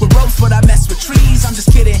really fuck with ropes, but I mess with trees. I'm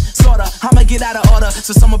just kidding, sorta, I'ma get out of order.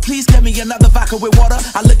 So someone please get me another vodka with water.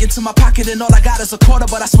 I look into my pocket and all I got is a quarter.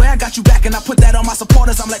 But I swear I got you back and I put that on my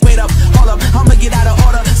supporters. I'm like, wait up, hold up, I'ma get out of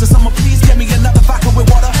order. So someone please get me another vodka with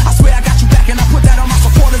water. I swear I got you back and I put that on my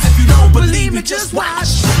supporters. If you don't believe me, just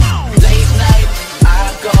watch. Late night,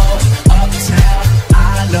 I go uptown,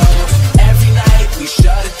 I know. Every night we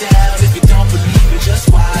shut it down. If you don't believe it, just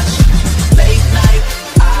watch. Late night,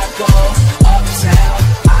 I go uptown,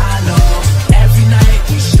 I know. Every night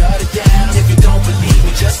we shut it down. If you don't believe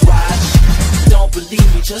me, just watch. Don't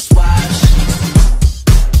believe me, just watch.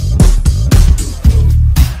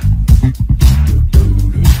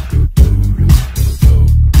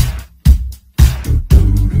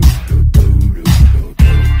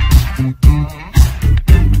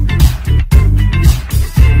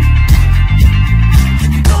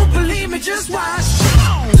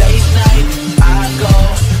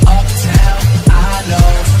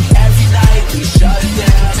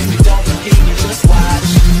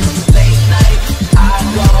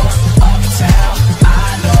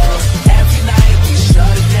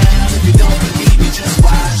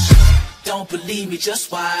 Believe me,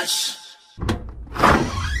 just watch.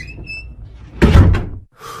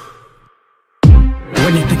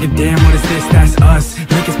 When you're thinking, damn, what is this? That's us.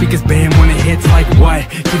 Making speakers bam when it hits like what?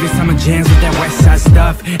 Give it summer jams with that west side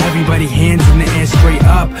stuff. Everybody hands in the air straight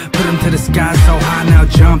up. Put them to the sky so high, now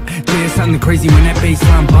jump. Yeah, something crazy when that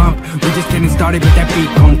bassline bump. We just getting started, but that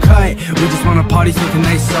beat gon' cut. We just wanna party so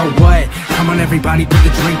tonight, so what? Come on everybody, put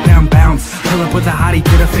the drink down, bounce. Pull up with a hottie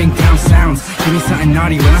to the fink down sounds. Give me something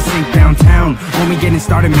naughty when I sink downtown. When we getting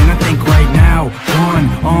started, man, I think right now.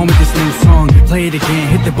 On with this new song. Play it again,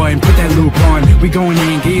 hit the button, put that loop on. We going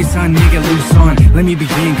in, get your son, nigga, loose on. Let me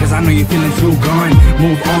begin, cause I know you're feeling too gone.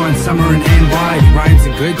 Move on, summer and NY. Rhymes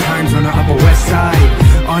and good times on the Upper West Side.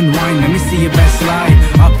 Unwind, let me see your best slide.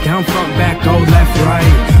 Up, down, front, back, go left,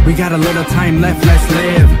 right. We got a little time left, let's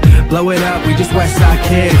live. Blow it up, we just West Side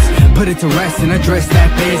kids. Put it to rest and address that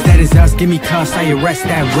biz. That is us, give me cuffs, I arrest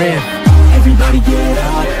that riff. Everybody get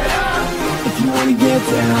up, if you wanna get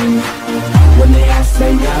down. When they ask,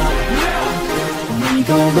 say up. We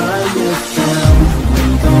gon' run this town.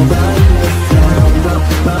 We gon' run this town.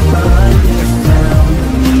 Run this town.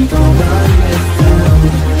 We gon' run this town.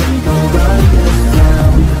 We gon' run this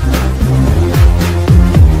town.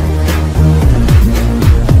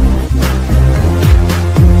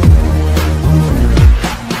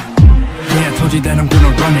 Yeah, I told you that I'm gonna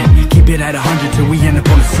run it. Keep it at 100 till we end up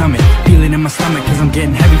on the summit. Feel it in my stomach cause I'm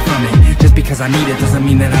getting heavy from it. Just because I need it doesn't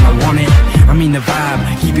mean that I don't want it. I mean the vibe,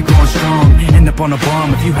 keep it going strong. End up on a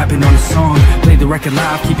bomb if you happen on a song. Play the record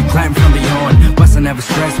live, keep it clapping from beyond. Bust, I never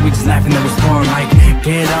stress, we just laugh and never respond. Like,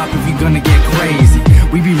 get up if you gonna get crazy.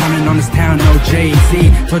 We be running on this town, no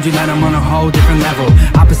Jay-Z. Told you that I'm on a whole different level.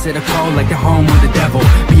 Opposite of cold, like the home of the devil.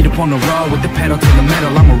 Beat up on the road with the pedal to the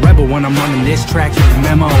metal. I'm a rebel when I'm running this track, check the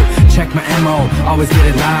memo. Check my MO, always get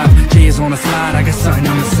it live. Jay is on the slide, I got something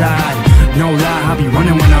on the side. No lie, I'll be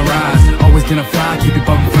running when I rise. Always gonna fly, keep it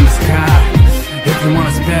bumping from the sky. If you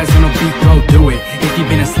wanna spaz on a beat, go do it. If you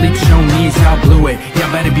been asleep, show knees, y'all blew it.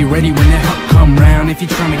 Y'all better be ready when that hook come round. If you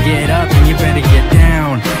tryna get up, then you better get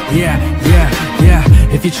down. Yeah, yeah, yeah.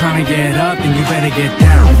 If you tryna get up, then you better get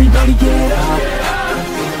down. Everybody get up,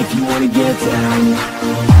 if you wanna get down.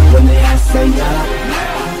 When they ask, say up.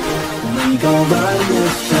 We gon' run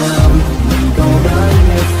this town. We gon' run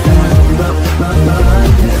this town. Run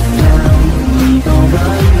this town. We gon'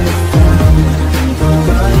 run this town. We gon'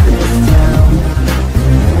 run this town.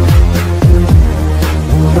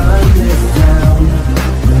 Run this town.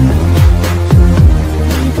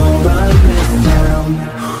 We gon' run this town.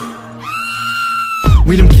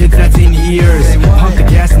 We them kids that's in ears. Pump the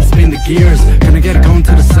gas and spin the gears. Gonna get it going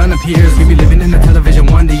till the sun appears. We be living in the television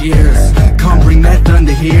wonder years. Come bring that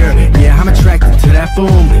thunder here. Yeah, I'm attracted to that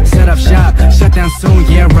boom. Set up shop, shut down soon.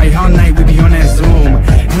 Yeah, right, all night we be on that Zoom.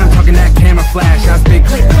 And I'm talking that camera flash. I was big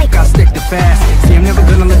click, I stick to fast. See, I'm never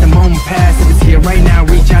gonna let the moment pass. If it's here right now,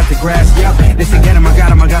 reach out to grasp. Yup, they say get him, I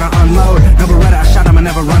got him, I gotta unload. Never read I shot him, I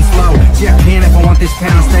never run slow. See, I can if I want this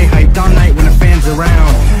town. Stay hyped all night when the fans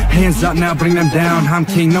around. Hands up now, bring them down. I'm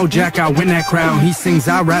king, no jack, I win that crown. He sings,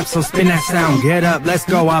 I rap, so spin that sound. Get up, let's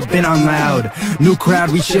go, I've been on loud. New crowd,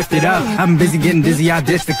 we shifted up. I've been busy getting dizzy, I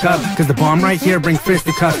ditched the cup. Cause the bomb right here bring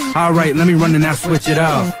fisticuffs. Alright, let me run and now switch it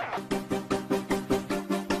up.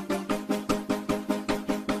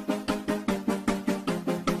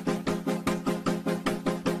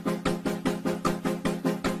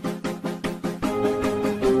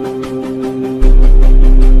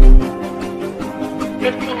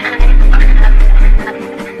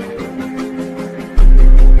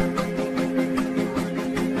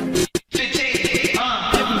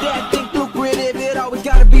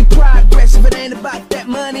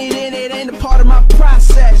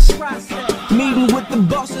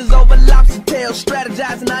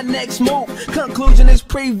 Conclusion is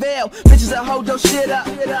prevail. Bitches that hold your shit up.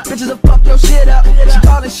 Bitches that fuck your shit up. She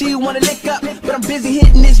callin', she wanna lick up, but I'm busy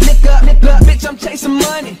hitting this lick up. Look, bitch, I'm chasing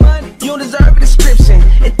money. You don't deserve a description.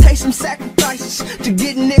 It takes some sacrifices to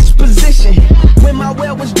get in this position. When my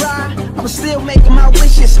well was dry, I was still making my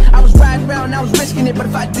wishes. I was riding around, I was risking it, but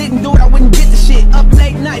if I didn't do it, I wouldn't get the shit. Up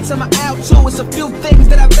late nights, I'm out too. It's a few things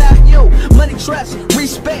that I value: money, trust,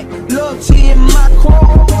 respect, loyalty in my crew.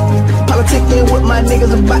 Politicking with my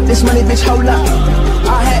niggas about this money, bitch, hold up.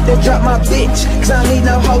 I had to drop my bitch, cause I need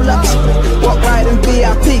no hold ups. Walk right in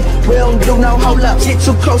VIP, we don't do no hold ups. Get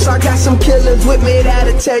too close, I got some killers with me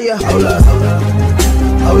that'll tell you, hold up,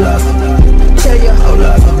 hold up, tell you, hold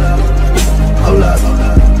up, hold up,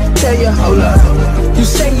 tell you, hold up. You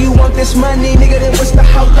say you want this money, nigga, then what's the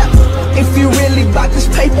hold up? If you really bout this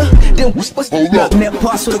paper, then what's the hold up? Net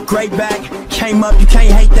boss with a great bag. Came up, you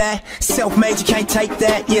can't hate that. Self-made, you can't take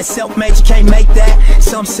that. Yeah, self-made, you can't make that.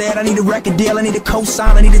 Some said I need a record deal, I need a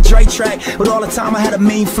co-sign, I need a Dre track. But all the time I had a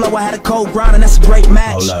mean flow, I had a cold grind, and that's a great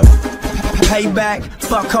match. Payback,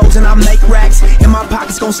 fuck hoes and I make racks. And my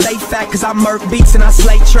pockets gon' stay fat, cause I murk beats and I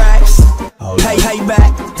slay tracks.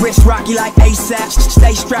 Payback, wrist rocky like ASAP.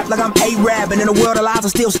 Stay strapped like I'm A-Rab, and in a world of lies I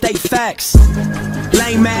still state facts.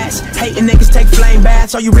 Lame ass, hating niggas take flame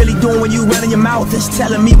baths. All you really doing when you running your mouth is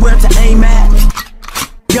telling me where to aim at.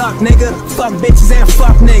 Yuck, nigga, fuck bitches and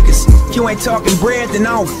fuck niggas. If you ain't talking bread, then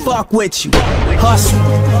I don't fuck with you. Hustle.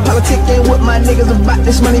 Politicking with my niggas about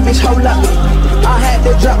this money, bitch, hold up. I had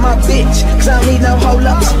to drop my bitch, cause I don't need no hold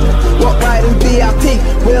ups. Walk right in VIP,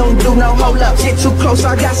 we don't do no hold ups. Get too close,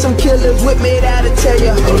 I got some killers with me that'll tell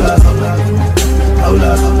you. Hold up, hold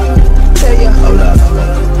up, tell you. Hold up,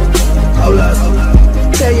 hold up,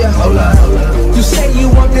 tell you. Hold up. You say you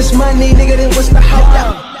want this money, nigga, then what's the hold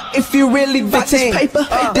up? If you really bout this paper,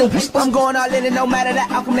 then I'm going all in, and no matter the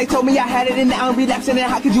outcome. They told me I had it, and now I'm relapsing.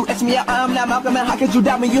 And how could you X me out? I'm not Malcolm, and how could you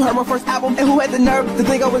doubt me? You heard my first album, and who had the nerve to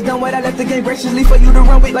think I was done with? I left the game graciously for you to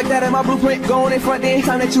run with, like that in my blueprint. Going in front, the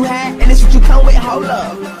time that you had, and it's what you come with. Hold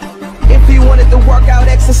up. If you wanted to work out,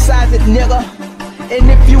 exercise it, nigga.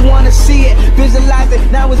 And if you wanna see it, visualize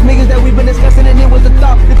it. Now it's niggas that we've been discussing, and it was the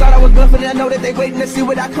thought. They thought I was bluffing, and I know that they waiting to see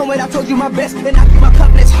what I come with. I told you my best, and I keep my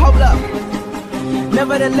confidence. Hold up.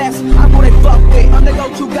 Nevertheless, I'm who they fuck with. I'm the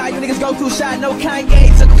go-to guy, you niggas go too shy. No Kanye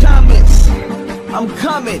to comments. I'm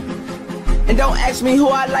coming. And don't ask me who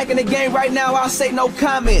I like in the game right now, I'll say no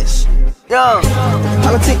comments. Young.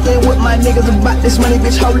 Politicking with my niggas about this money,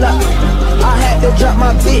 bitch, hold up. I had to drop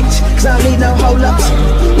my bitch, cause I don't need no hold ups.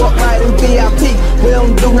 Walk right in VIP, we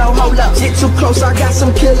don't do no hold ups. Get too close, I got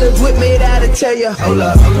some killers with me that'll tell you. Hold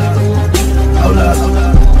up, hold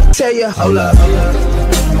up, tell you. Hold up,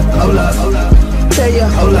 hold up, tell you.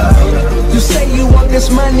 Hold up. You say you want this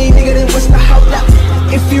money, nigga, then what's the hold up?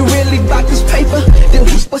 If you really bout this paper, then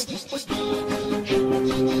what's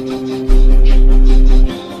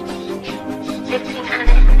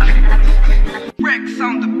Rex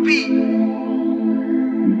on the beat.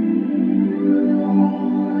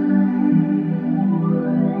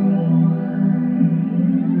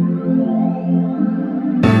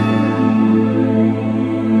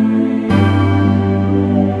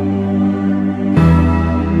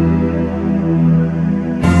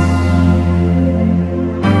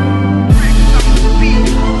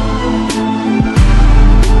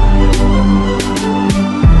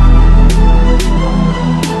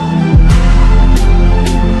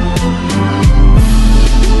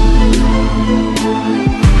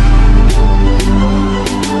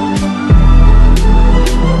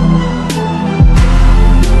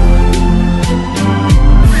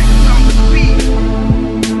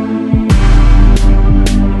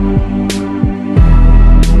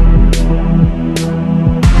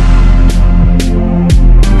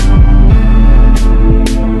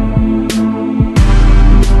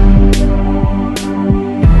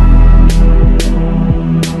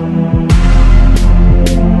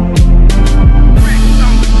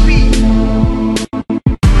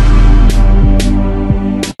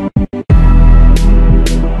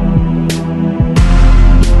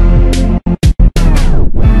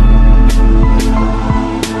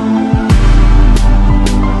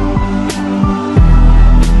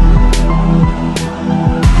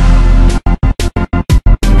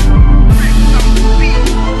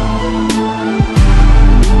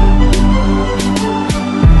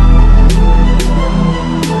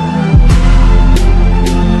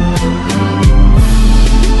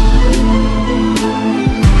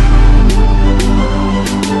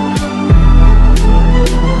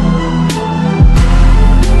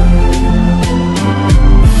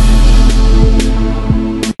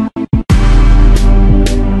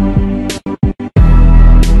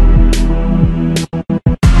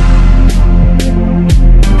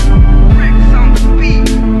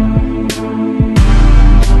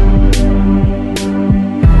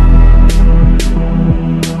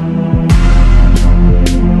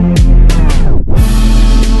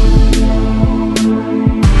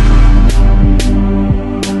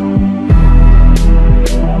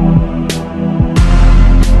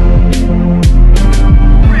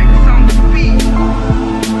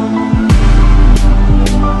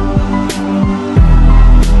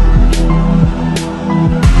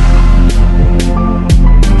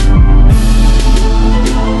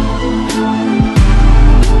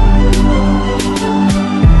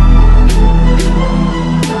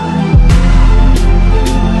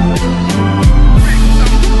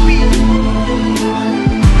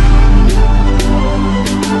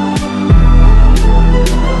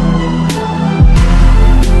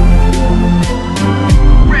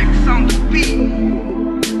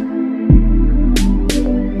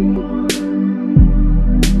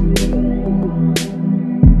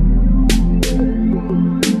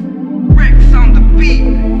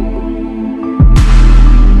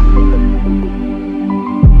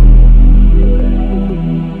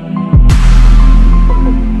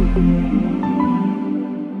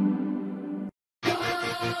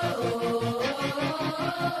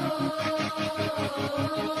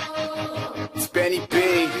 It's Benny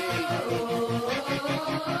B.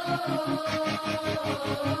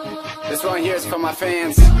 This one here is for my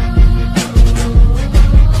fans.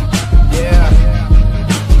 Yeah,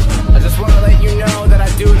 I just want to let you know that I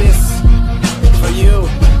do this for you.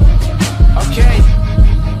 Okay.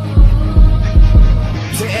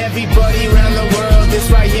 To everybody around the world,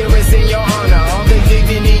 this right here is in your honor. All the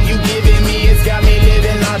dignity you giving me has got me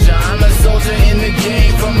living larger. I'm a soldier in the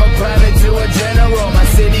game, from a private to a general. My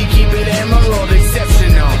city keep it emerald,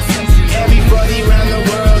 exceptional. Everybody around the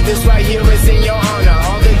world, this right here is in your honor.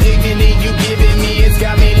 All the dignity you giving me has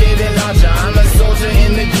got me living larger. I'm a soldier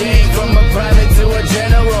in the game, from a private to a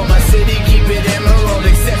general. My city keep it emerald,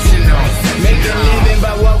 exceptional. Make a living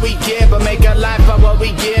by what we give, but make a life by what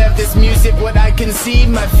we give. This music, what I conceive,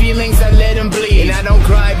 my feelings, I let them bleed. And I don't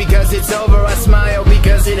cry because it's over, I smile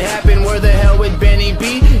because it happened. Where the hell would Benny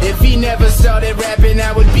be if he never started rapping?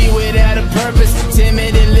 I would be without a purpose,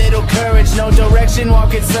 timid and little courage, no direction,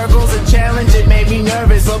 walking circles, a challenge, it made me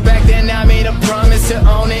nervous. But back then I made a promise to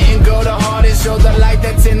own it and go the hardest. Show the light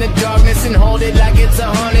that's in the darkness and hold it like it's a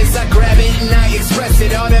harness. I grab it and I express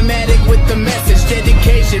it, automatic with the message.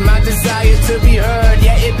 Dedication, my desire to be heard,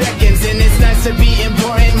 yeah it beckons. And it's nice to be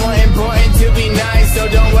important, more important to be nice. So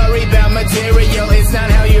don't worry about material, it's not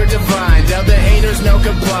how you're defined. Tell the haters no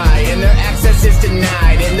comply, and their access is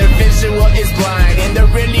denied, and their visual is blind, and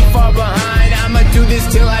they're really far behind. I'ma do this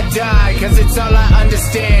till I die, cause it's all I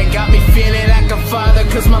understand. Got me feeling like a father,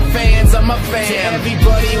 cause my fans are my fam. To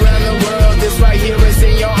everybody around the world, this right here is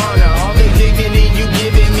in your honor. All the dignity you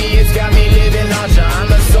giving me has got me living larger.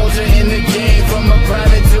 I'm a soldier in the game, from a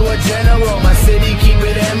private to a general. My city keep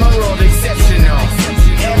it emerald, exceptional.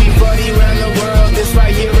 Everybody around the world, this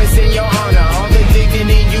right here is in your honor. All the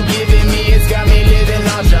dignity you giving me has got me living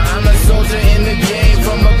larger. I'm a soldier in the game,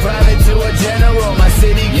 from a private to a general. My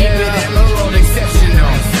city keep it emerald,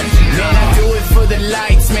 exceptional. Man, I do it for the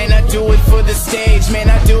lights, man, I do it for the stage. Man,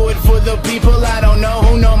 I do it for the people I don't know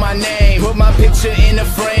who know my name. Put my picture in a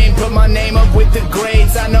frame, put my name up with the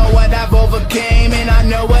grades. I know what I've overcame, and I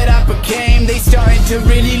know what I became. They starting to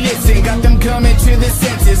really listen, got them coming to the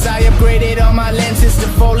senses. I upgraded all my lenses to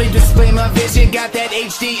fully display my vision. Got that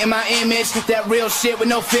HD in my image, that real shit with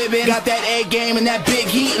no fibbing. Got that A game and that big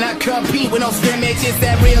heat, and I compete with no scrimmage. It's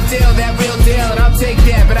that real deal, and I'll take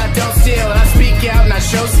that, but I don't steal. And I speak out and I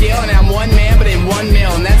show skill, and I'm one man, but in 1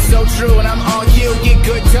 mil, and that's so true. And I'm on you, get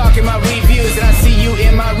good talk in my reviews, and I see you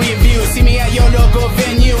in my reviews. See me at your local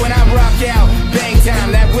venue, and I rock out, bang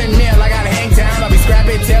time, that windmill, I got hang time. I'll be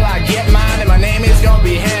scrapping till I get mine, and my name is gonna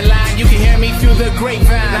be headline. You can hear me through the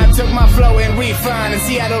grapevine. I took my flow and refined, and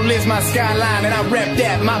Seattle lives my skyline, and I rep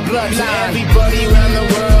that, my bloodline. Everybody around the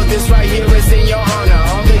world, this right here is in your honor.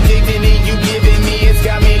 All the dignity you giving me, it's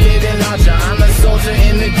got me living larger. I'm a soldier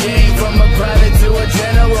in the game, from a private to a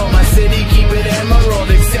general. My city keep it emerald,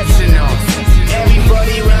 exceptional.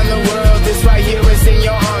 Everybody around the world, this right here is in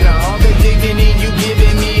your honor. All the dignity you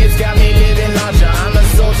giving me, it's got me living larger. I'm a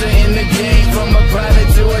soldier in the game, from a private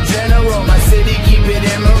to a general. My city keep it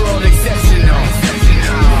emerald, exceptional.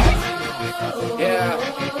 Yeah,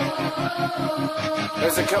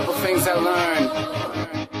 there's a couple things I learned.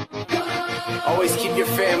 Always keep your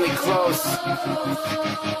family close,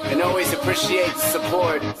 and always appreciate the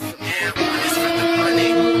support. Yeah, 1 is for the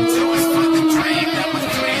money, 2 is for the dream, number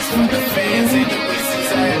 3 is for the fans and the wishes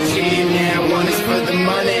I achieve. Yeah, 1 is for the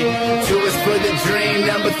money, 2 is for the dream,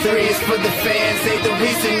 number 3 is for the fans, they the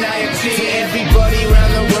reason I achieve. To everybody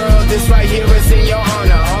around the world, this right here is in your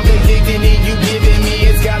honor. All the dignity you giving me,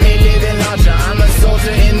 it's got me living larger. I'm a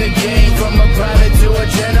soldier in the game, from a private to a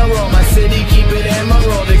general. My city keep it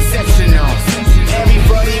emerald, exceptional.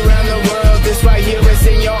 Everybody around the world, this right here is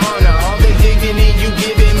in your honor. All the dignity you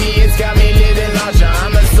giving me, it's got me living larger.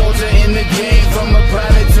 I'm a soldier in the game, from a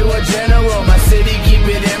private to a general. My city keep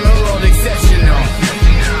it emerald, exceptional.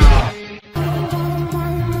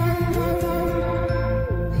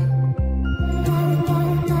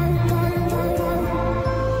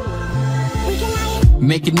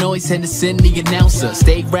 Making noise, Henderson, the announcer.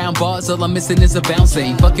 Stay round bars, all I'm missing is a bouncer.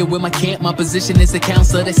 Ain't fucking with my camp, my position is a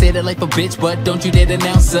counselor. They say that life a bitch, but don't you dare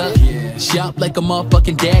denounce her. Shop like a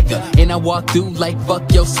motherfucking dagger, and I walk through like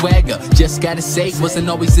fuck your swagger. Just gotta say, wasn't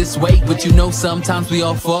always this way, but you know sometimes we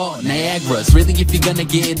all fall. Niagara's really if you're gonna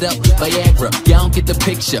get it up, Viagra. Yeah, I don't get the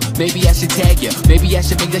picture, maybe I should tag you. Maybe I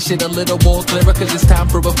should make that shit a little more clearer, cause it's time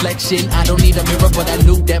for reflection. I don't need a mirror, but I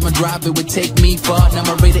knew that my drive, it would take me far. Now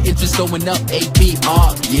my rate of interest going up, APR.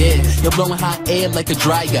 Yeah, you're blowing hot air like a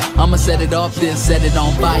dryer. I'ma set it off, then set it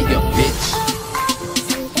on fire, bitch.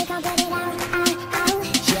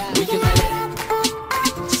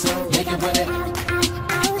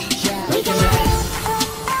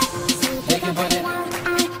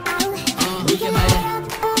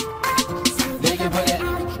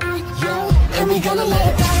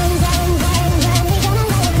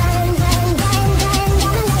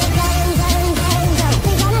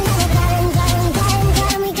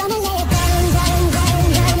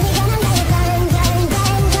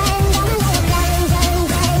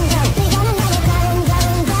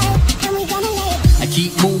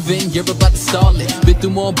 you're about to stall it. Been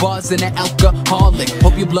through more bars than an alcoholic.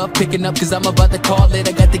 Hope your blood picking up, cause I'm about to call it.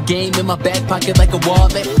 I got the game in my back pocket like a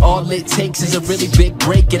wallet. All it takes is a really big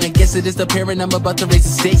break, and I guess it is the parent I'm about to raise the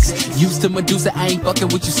stakes. Used to Medusa, I ain't fucking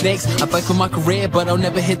with you snakes. I fight for my career, but I'll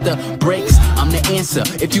never hit the brakes. I'm the answer,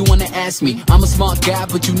 if you wanna ask me. I'm a smart guy,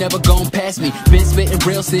 but you never gon' pass me. Been spitting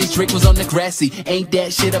real since Drake was on the grassy. Ain't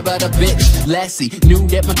that shit about a bitch, lassie. Knew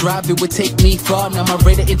that my drive, it would take me far. Now my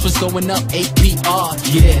rate of interest going up, APR.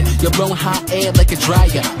 Yeah, you're blowing hot air like a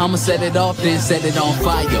dryer. I'ma set it off, then set it on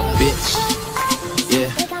fire, bitch. Yeah.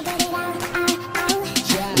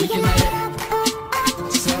 We can let it.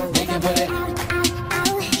 They can put it.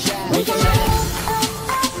 We can let it.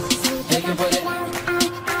 They can put it.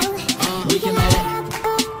 We can let it.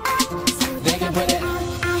 They can put it.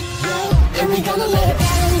 And we gonna let it.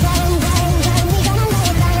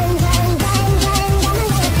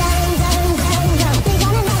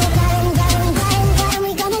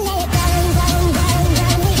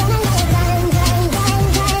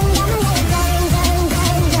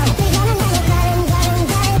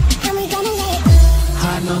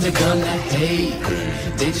 They're gonna hate,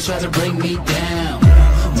 they just try to bring me down,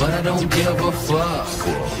 but I don't give a fuck.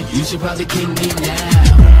 You should probably kick me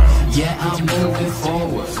now. Yeah, I'm moving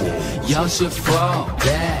forward, y'all should fall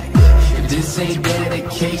back. If this ain't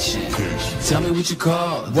dedication, tell me what you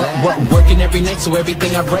call that. Working every night so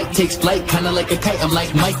everything I write takes flight. Kinda like a kite, I'm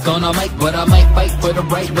like Mike on a mic, but I might fight for the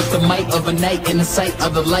right with the might of a night in the sight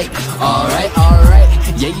of the light. Alright, alright.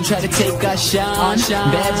 Yeah, you try to take our shine.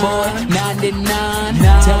 Bad boy, 99.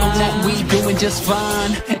 Tell them that we doing just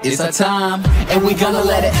fine. It's our time, and we gonna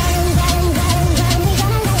let it.